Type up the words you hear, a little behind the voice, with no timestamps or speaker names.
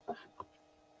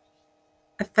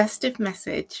A festive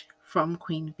message from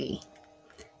Queen Bee.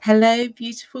 Hello,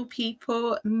 beautiful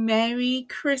people. Merry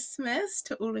Christmas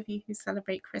to all of you who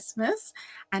celebrate Christmas,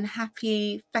 and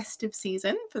happy festive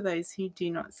season for those who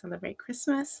do not celebrate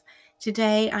Christmas.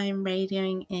 Today, I am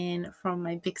radioing in from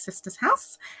my big sister's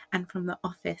house, and from the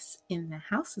office in the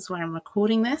house is where I'm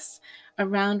recording this.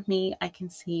 Around me, I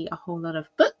can see a whole lot of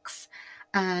books,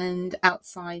 and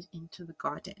outside into the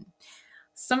garden.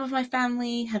 Some of my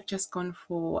family have just gone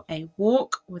for a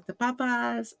walk with the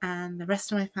babas, and the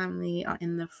rest of my family are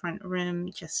in the front room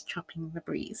just chopping the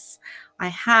breeze. I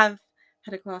have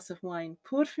had a glass of wine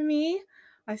poured for me.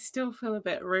 I still feel a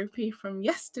bit ropey from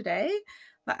yesterday,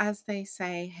 but as they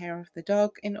say, hair of the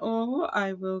dog and all,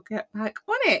 I will get back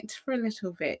on it for a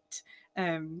little bit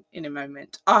in a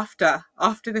moment after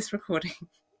this recording.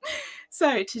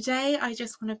 So today I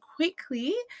just want to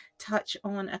quickly touch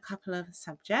on a couple of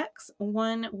subjects.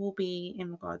 One will be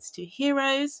in regards to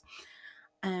heroes.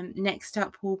 Next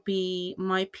up will be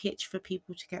my pitch for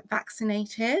people to get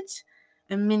vaccinated,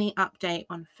 a mini update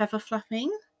on feather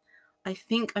fluffing. I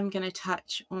think I'm going to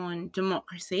touch on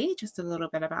democracy, just a little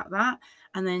bit about that,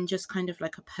 and then just kind of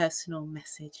like a personal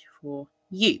message for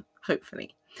you,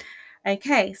 hopefully.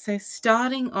 Okay, so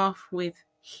starting off with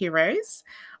heroes,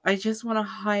 I just want to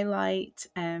highlight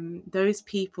those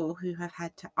people who have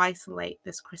had to isolate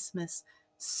this Christmas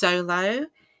solo.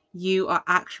 You are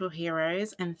actual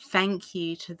heroes, and thank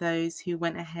you to those who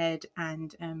went ahead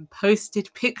and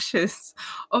posted pictures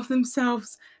of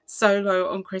themselves solo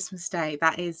on Christmas Day.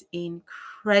 That is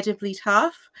incredibly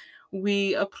tough.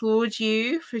 We applaud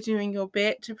you for doing your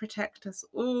bit to protect us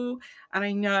all. And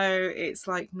I know it's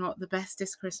like not the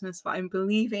bestest Christmas, but I'm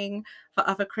believing for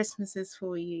other Christmases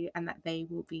for you and that they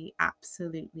will be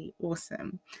absolutely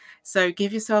awesome. So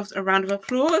give yourselves a round of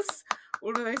applause,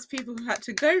 all of those people who had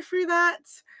to go through that,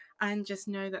 and just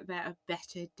know that there are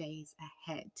better days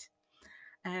ahead.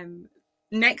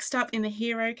 Next up in the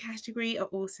hero category are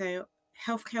also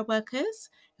healthcare workers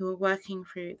who are working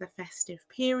through the festive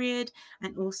period,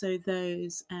 and also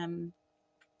those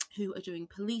who are doing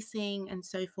policing and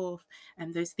so forth,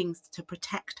 and those things to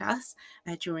protect us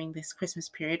during this Christmas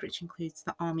period, which includes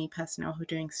the army personnel who are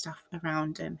doing stuff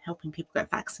around helping people get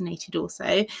vaccinated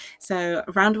also. So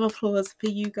a round of applause for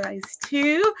you guys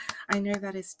too. I know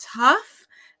that is tough,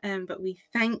 but we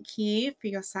thank you for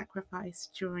your sacrifice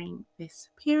during this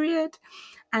period.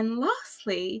 And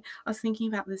lastly, I was thinking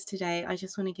about this today. I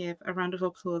just want to give a round of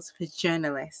applause for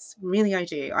journalists. Really, I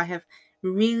do. I have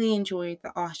really enjoyed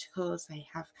the articles they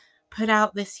have put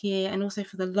out this year, and also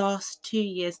for the last 2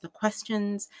 years, the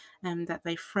questions that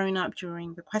they've thrown up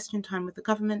during the question time with the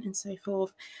government and so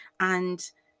forth. And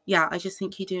yeah, I just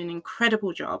think you do an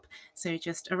incredible job. So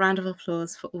just a round of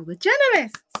applause for all the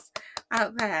journalists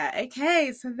out there.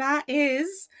 Okay, so that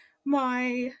is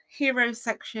my hero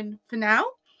section for now.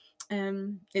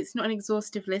 It's not an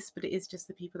exhaustive list, but it is just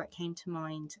the people that came to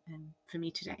mind for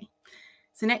me today.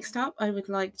 So next up, I would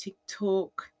like to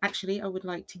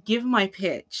give my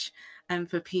pitch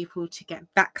for people to get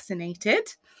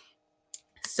vaccinated.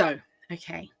 So,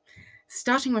 okay,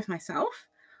 starting with myself,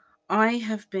 I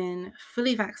have been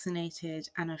fully vaccinated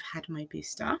and I've had my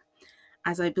booster,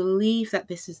 as I believe that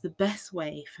this is the best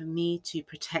way for me to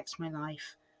protect my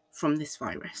life from this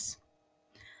virus.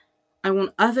 I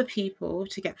want other people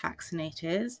to get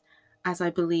vaccinated, as I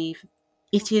believe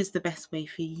it is the best way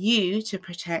for you to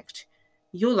protect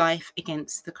your life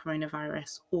against the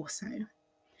coronavirus also.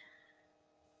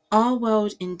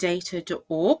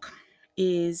 ourworldindata.org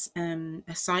is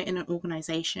a site and an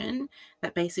organization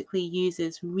that basically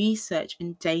uses research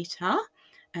and data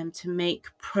to make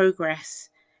progress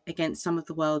against some of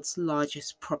the world's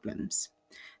largest problems.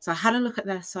 So I had a look at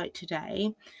their site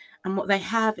today, and what they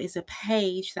have is a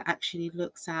page that actually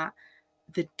looks at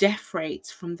the death rates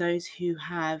from those who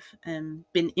have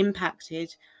been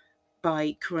impacted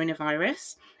by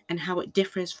coronavirus, and how it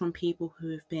differs from people who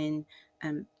have been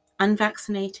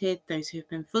unvaccinated, those who have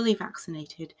been fully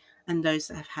vaccinated, and those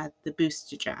that have had the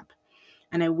booster jab.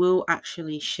 And I will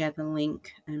actually share the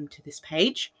link to this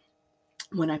page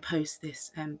when I post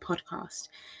this podcast.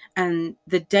 And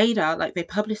the data, like they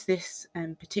published this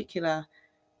particular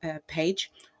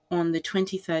page on the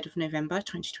 23rd of November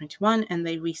 2021, and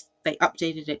they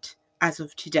updated it as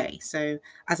of today. So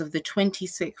as of the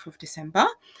 26th of December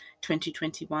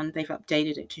 2021, they've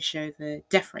updated it to show the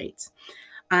death rates.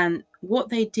 And what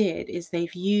they did is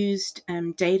they've used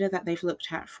data that they've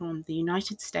looked at from the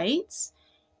United States,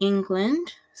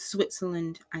 England,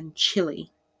 Switzerland, and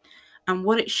Chile. And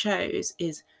what it shows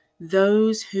is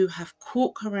those who have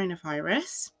caught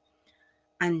coronavirus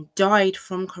and died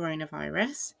from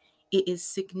coronavirus it is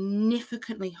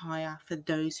significantly higher for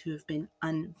those who have been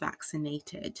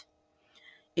unvaccinated.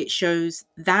 It shows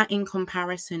that in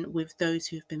comparison with those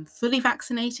who have been fully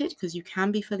vaccinated, because you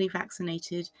can be fully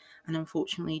vaccinated and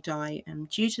unfortunately die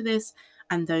due to this,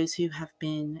 and those who have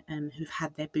been who've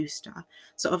had their booster.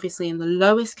 So obviously in the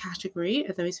lowest category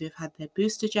are those who have had their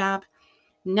booster jab.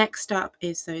 Next up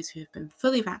is those who have been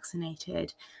fully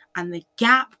vaccinated, and the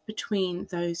gap between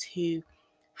those who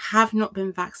have not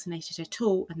been vaccinated at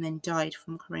all and then died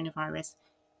from coronavirus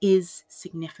is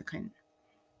significant.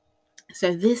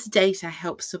 So this data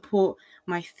helps support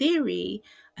my theory,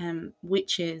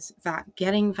 which is that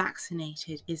getting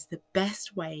vaccinated is the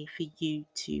best way for you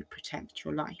to protect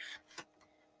your life.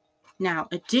 Now,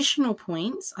 additional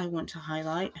points I want to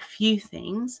highlight, a few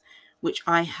things which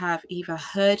I have either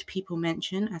heard people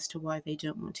mention as to why they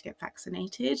don't want to get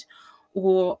vaccinated,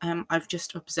 or I've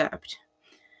just observed.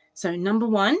 So number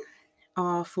one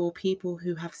are for people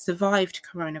who have survived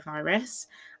coronavirus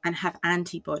and have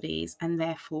antibodies and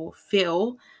therefore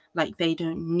feel like they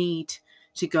don't need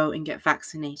to go and get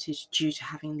vaccinated due to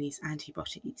having these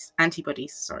antibodies.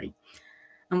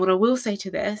 And what I will say to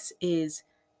this is,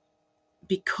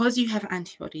 because you have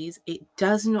antibodies, it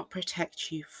does not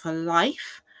protect you for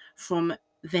life from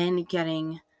then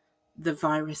getting the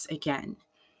virus again.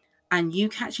 And you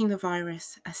catching the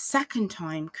virus a second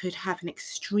time could have an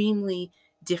extremely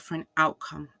different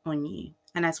outcome on you.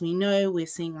 And as we know, we're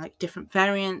seeing like different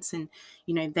variants and,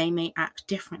 they may act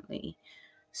differently.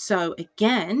 So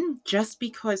again, just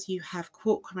because you have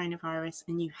caught coronavirus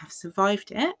and you have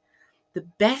survived it, the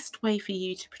best way for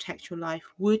you to protect your life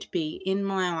would be, in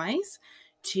my eyes,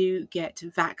 to get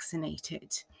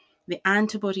vaccinated. The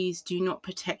antibodies do not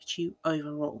protect you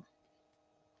overall.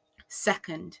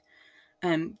 Second,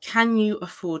 can you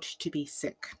afford to be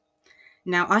sick?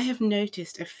 Now, I have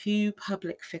noticed a few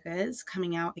public figures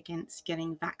coming out against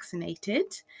getting vaccinated.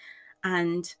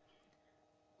 And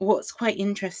what's quite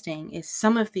interesting is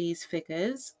some of these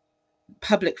figures,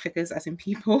 public figures as in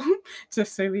people,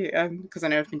 just so we, because I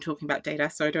know I've been talking about data,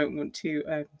 so I don't want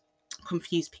to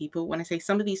confuse people. When I say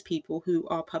some of these people who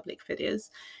are public figures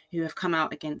who have come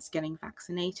out against getting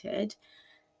vaccinated,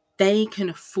 they can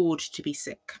afford to be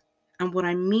sick. And what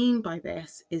I mean by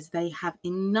this is they have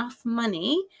enough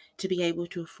money to be able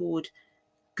to afford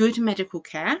good medical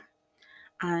care,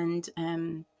 and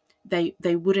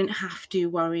they wouldn't have to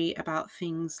worry about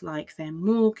things like their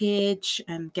mortgage,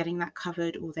 getting that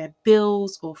covered, or their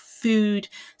bills or food.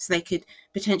 So they could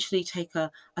potentially take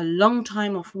a long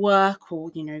time off work,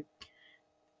 or,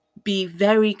 be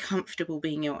very comfortable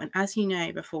being ill. And as you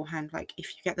know beforehand, like if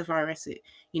you get the virus,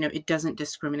 it doesn't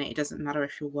discriminate. It doesn't matter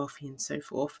if you're wealthy and so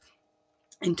forth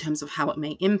in terms of how it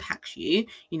may impact you.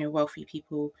 Wealthy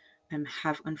people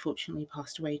have unfortunately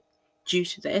passed away due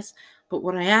to this. But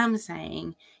what I am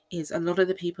saying is, a lot of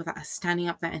the people that are standing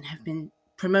up there and have been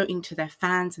promoting to their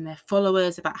fans and their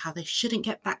followers about how they shouldn't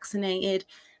get vaccinated,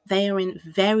 they are in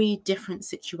very different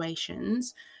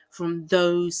situations from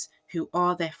those who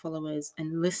are their followers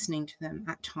and listening to them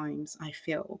at times, I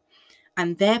feel.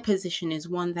 And their position is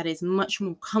one that is much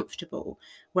more comfortable.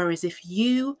 Whereas if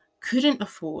you couldn't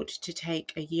afford to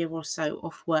take a year or so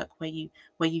off work where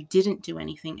you didn't do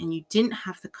anything, and you didn't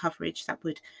have the coverage that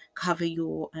would cover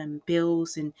your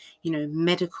bills and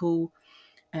medical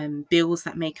bills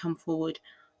that may come forward,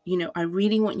 I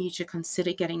really want you to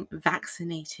consider getting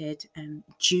vaccinated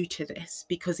due to this,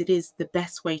 because it is the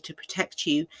best way to protect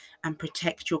you and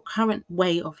protect your current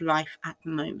way of life at the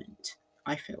moment,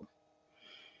 I feel.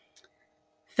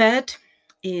 Third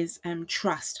is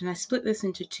trust, and I split this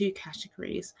into two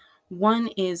categories. One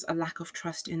is a lack of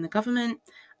trust in the government,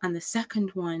 and the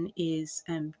second one is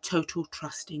total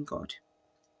trust in God.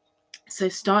 So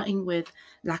starting with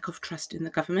lack of trust in the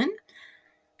government,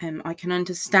 I can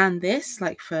understand this,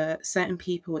 like for certain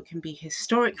people it can be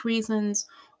historic reasons,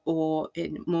 or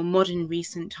in more modern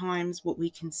recent times, what we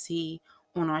can see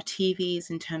on our TVs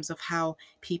in terms of how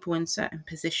people in certain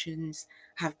positions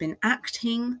have been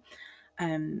acting,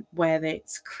 where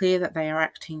it's clear that they are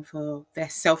acting for their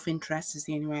self-interest, is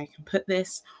the only way I can put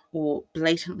this, or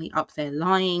blatantly up there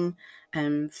lying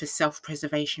for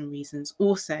self-preservation reasons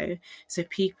also. So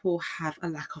people have a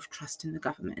lack of trust in the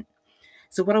government.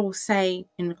 So what I will say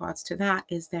in regards to that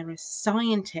is, there are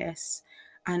scientists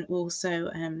and also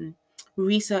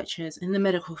researchers in the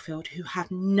medical field who have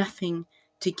nothing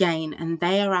to gain, and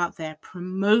they are out there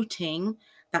promoting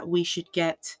that we should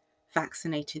get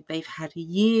vaccinated. They've had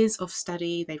years of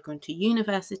study, they've gone to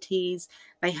universities,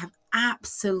 they have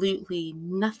absolutely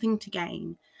nothing to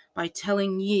gain by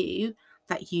telling you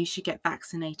that you should get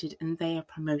vaccinated, and they are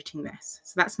promoting this.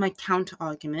 So that's my counter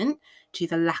argument to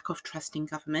the lack of trust in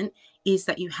government, is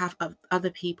that you have other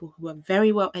people who are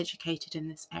very well educated in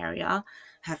this area,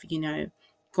 have,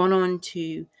 gone on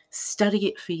to study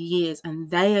it for years, and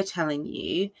they are telling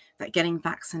you that getting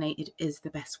vaccinated is the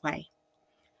best way.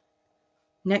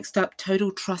 Next up,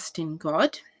 total trust in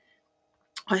God.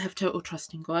 I have total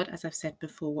trust in God. As I've said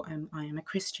before, I am a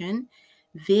Christian.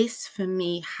 This, for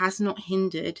me, has not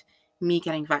hindered me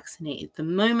getting vaccinated. The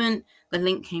moment the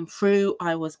link came through,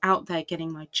 I was out there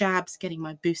getting my jabs, getting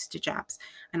my booster jabs,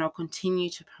 and I'll continue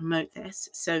to promote this.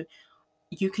 So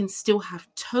you can still have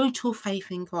total faith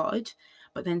in God,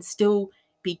 but then still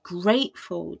be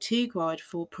grateful to God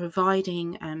for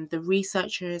providing the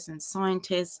researchers and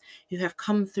scientists who have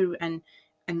come through and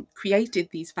created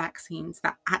these vaccines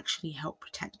that actually help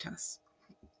protect us.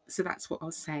 So that's what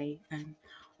I'll say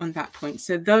on that point.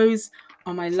 So those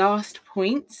are my last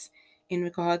points in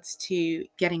regards to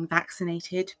getting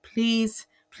vaccinated. Please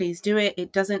do it.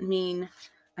 It doesn't mean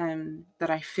that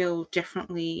I feel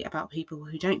differently about people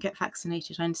who don't get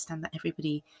vaccinated. I understand that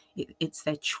everybody, it's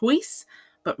their choice.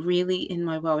 But really, in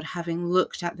my world, having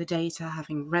looked at the data,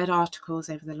 having read articles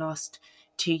over the last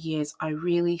 2 years, I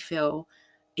really feel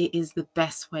it is the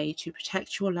best way to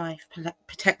protect your life,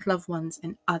 protect loved ones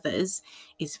and others,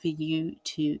 is for you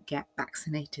to get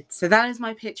vaccinated. So that is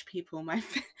my pitch, people,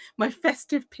 my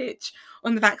festive pitch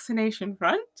on the vaccination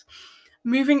front.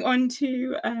 Moving on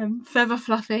to feather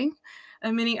fluffing,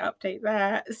 a mini update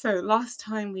there. So last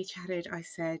time we chatted, I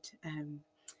said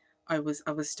I was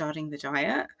starting the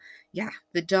diet. Yeah,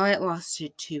 the diet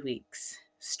lasted 2 weeks.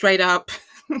 Straight up.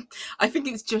 I think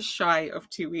it's just shy of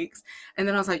 2 weeks. And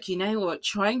then I was like, you know what?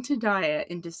 Trying to diet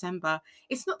in December,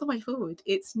 it's not the way forward.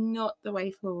 It's not the way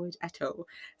forward at all.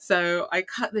 So I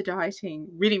cut the dieting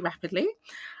really rapidly.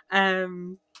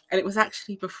 And it was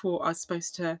actually before I was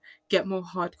supposed to get more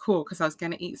hardcore, because I was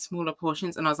going to eat smaller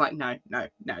portions. And I was like, no,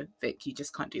 Vic, you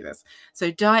just can't do this.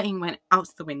 So dieting went out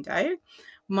the window.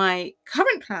 My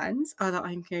current plans are that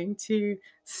I'm going to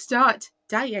start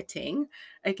dieting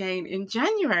again in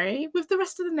January with the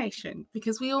rest of the nation,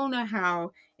 because we all know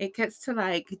how it gets to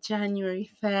like January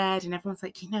 3rd and everyone's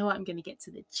like, you know what, I'm going to get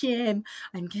to the gym,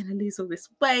 I'm going to lose all this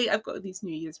weight, I've got all these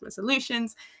New Year's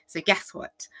resolutions. So guess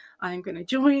what? I'm going to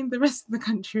join the rest of the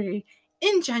country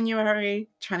in January,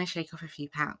 trying to shake off a few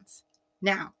pounds.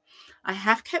 Now, I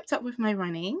have kept up with my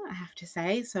running, I have to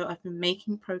say, so I've been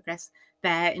making progress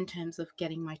there in terms of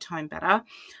getting my time better.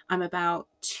 I'm about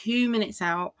 2 minutes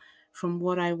out from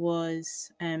what I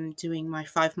was doing my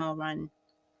 5-mile run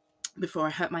before I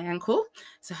hurt my ankle.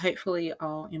 So hopefully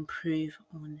I'll improve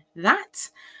on that.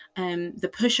 The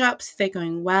push-ups, they're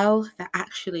going well. They're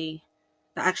actually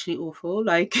awful.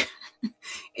 Like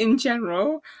in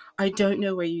general, I don't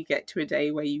know where you get to a day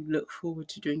where you look forward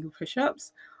to doing your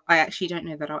push-ups. I actually don't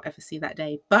know that I'll ever see that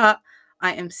day, but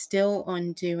I am still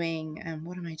on doing,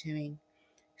 what am I doing?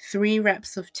 3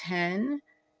 reps of 10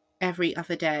 every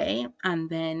other day, and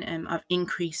then I've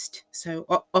increased, so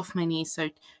off my knees, so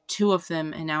 2 of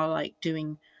them are now like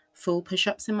doing full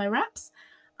push-ups in my reps,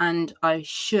 and I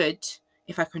should,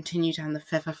 if I continue down the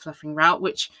feather fluffing route,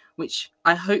 which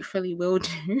I hopefully will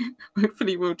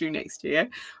do next year,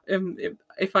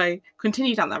 if I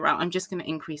continue down that route, I'm just going to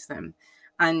increase them.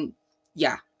 And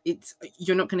yeah,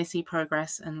 you're not going to see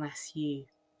progress unless you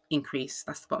increase.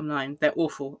 That's the bottom line. They're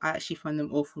awful. I actually find them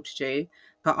awful to do,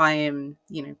 but I am,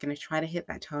 going to try to hit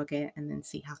that target and then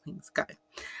see how things go.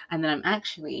 And then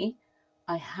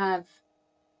I have,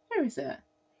 where is it?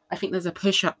 I think there's a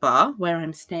push-up bar where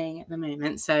I'm staying at the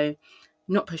moment. So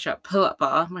not push-up, pull-up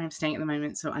bar where I'm staying at the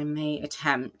moment. So I may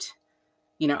attempt,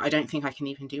 I don't think I can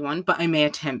even do one, but I may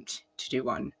attempt to do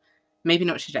one. Maybe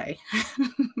not today.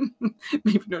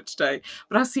 Maybe not today,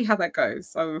 but I'll see how that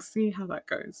goes. I will see how that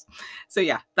goes. So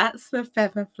yeah, that's the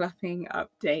feather fluffing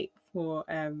update for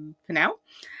now.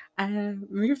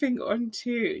 Moving on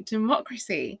to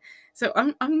democracy. So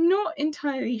I'm not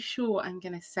entirely sure what I'm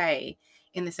going to say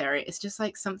in this area. It's just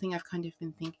like something I've kind of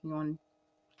been thinking on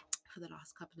for the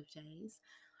last couple of days.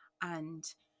 And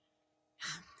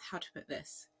how to put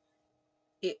this?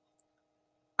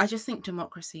 I just think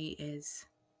democracy is,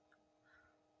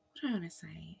 what do I want to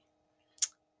say?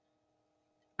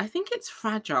 I think it's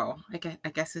fragile, I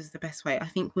guess is the best way. I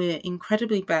think we're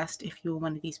incredibly blessed if you're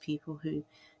one of these people who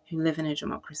live in a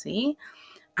democracy.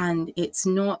 And it's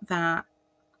not that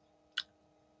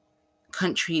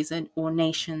countries or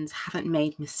nations haven't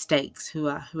made mistakes who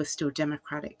are still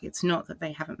democratic. It's not that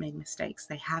they haven't made mistakes.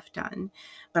 They have done.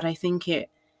 But I think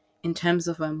in terms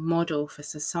of a model for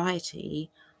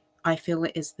society, I feel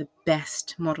it is the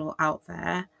best model out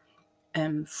there.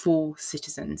 for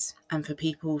citizens and for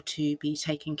people to be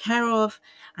taken care of,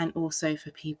 and also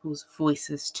for people's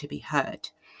voices to be heard.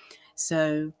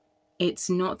 So it's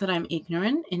not that I'm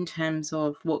ignorant in terms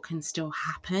of what can still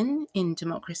happen in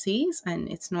democracies, and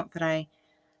it's not that I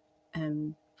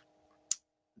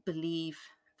believe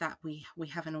that we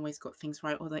haven't always got things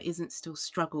right, or there isn't still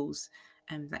struggles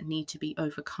that need to be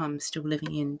overcome still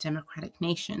living in democratic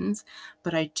nations.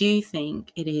 But I do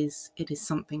think it is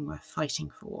something worth fighting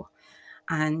for.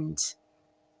 And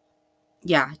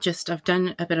yeah, just I've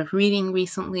done a bit of reading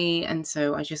recently, and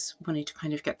so I just wanted to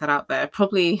kind of get that out there.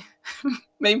 Probably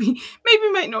maybe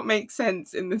might not make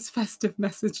sense in this festive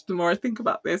message the more I think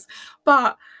about this,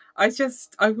 but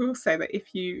I will say that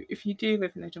if you do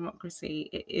live in a democracy,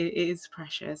 it is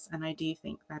precious, and I do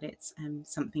think that it's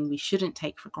something we shouldn't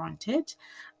take for granted,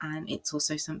 and it's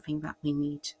also something that we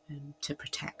need to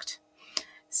protect.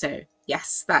 So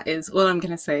yes, that is all I'm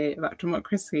going to say about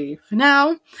democracy for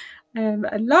now. And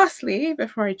lastly,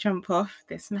 before I jump off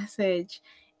this message,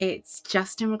 it's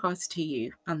just in regards to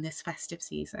you on this festive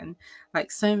season. Like,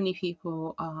 so many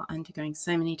people are undergoing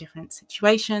so many different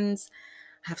situations,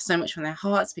 have so much on their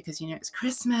hearts because, it's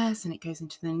Christmas and it goes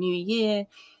into the new year.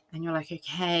 And you're like,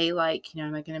 okay, like,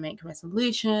 am I going to make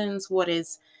resolutions? What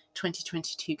is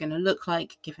 2022 going to look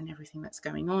like given everything that's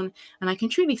going on? And I can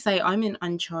truly say I'm in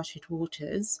uncharted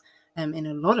waters in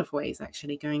a lot of ways,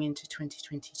 actually, going into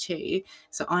 2022.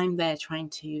 So I'm there trying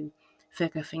to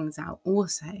figure things out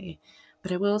also.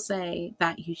 But I will say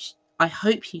that I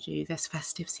hope you do this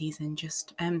festive season.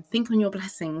 Just think on your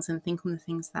blessings and think on the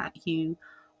things that you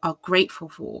are grateful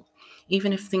for,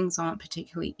 even if things aren't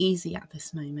particularly easy at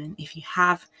this moment. If you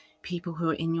have people who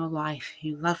are in your life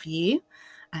who love you,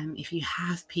 if you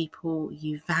have people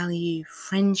you value,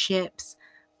 friendships,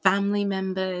 family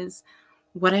members,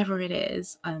 whatever it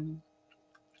is,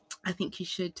 I think you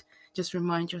should just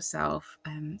remind yourself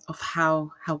of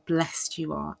how blessed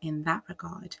you are in that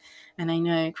regard. And I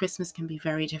know Christmas can be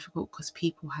very difficult because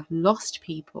people have lost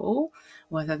people,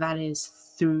 whether that is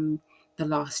through the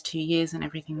last 2 years and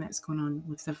everything that's gone on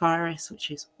with the virus,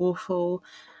 which is awful,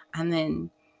 and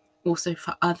then also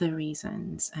for other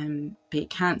reasons, be it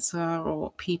cancer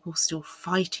or people still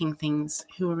fighting things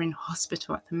who are in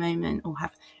hospital at the moment or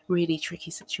have really tricky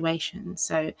situations.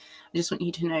 So I just want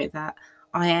you to know that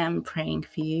I am praying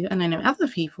for you, and I know other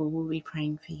people will be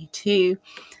praying for you too.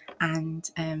 And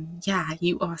yeah,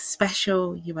 you are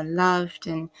special, you are loved,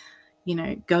 and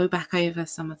go back over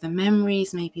some of the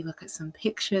memories, maybe look at some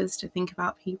pictures to think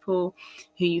about people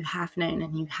who you have known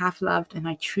and you have loved. And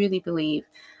I truly believe,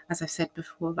 as I've said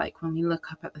before, like when we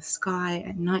look up at the sky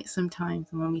at night sometimes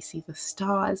and when we see the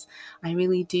stars, I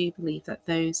really do believe that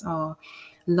those are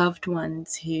loved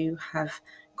ones who have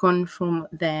gone from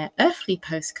their earthly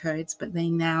postcodes, but they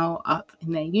now up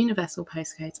in their universal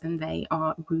postcodes, and they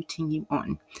are rooting you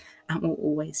on and will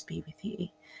always be with you.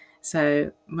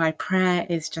 So my prayer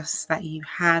is just that you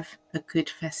have a good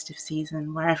festive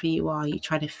season wherever you are. You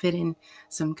try to fit in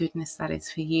some goodness that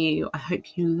is for you. I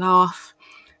hope you laugh,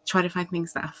 try to find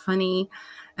things that are funny.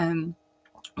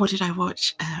 What did I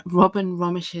watch? Robin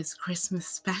Romish's Christmas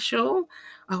special.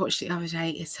 I watched it the other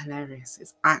day. It's hilarious.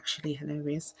 It's actually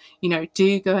hilarious.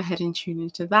 Do go ahead and tune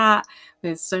into that.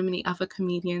 There's so many other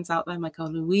comedians out there. My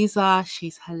girl Louisa,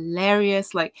 she's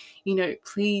hilarious. Like,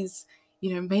 please,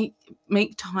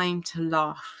 make time to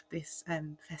laugh this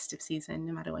festive season,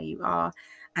 no matter where you are.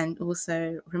 And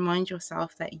also remind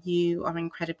yourself that you are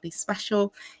incredibly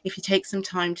special. If you take some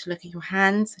time to look at your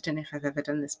hands, I don't know if I've ever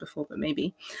done this before, but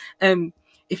maybe.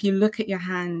 If you look at your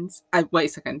hands, wait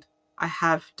a second, I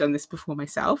have done this before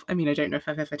myself. I mean, I don't know if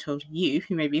I've ever told you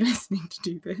who may be listening to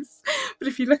do this, but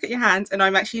if you look at your hands, and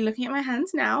I'm actually looking at my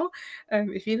hands now,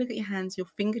 if you look at your hands, your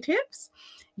fingertips,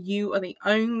 you are the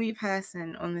only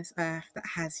person on this earth that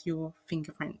has your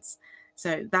fingerprints.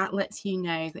 So that lets you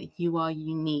know that you are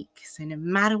unique. So no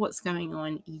matter what's going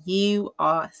on, you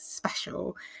are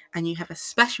special and you have a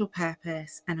special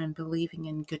purpose, and I'm believing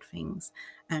in good things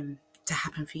to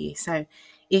happen for you. So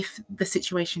if the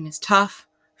situation is tough,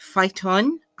 fight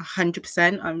on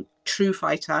 100%. I'm true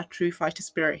fighter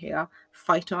spirit here.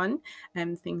 Fight on,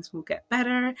 and things will get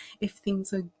better. If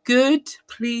things are good,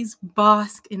 please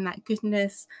bask in that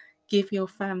goodness. Give your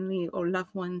family or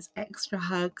loved ones extra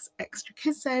hugs, extra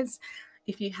kisses.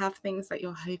 If you have things that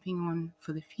you're hoping on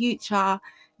for the future,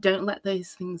 don't let those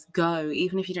things go,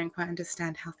 even if you don't quite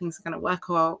understand how things are going to work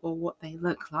or what they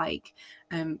look like.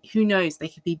 Who knows, they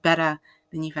could be better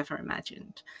than you've ever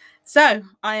imagined. So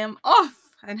I am off,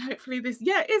 and hopefully this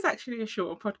is actually a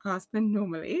shorter podcast than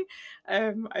normally,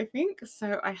 I think.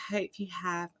 So I hope you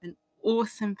have an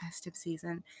awesome festive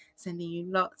season, sending you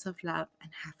lots of love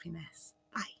and happiness.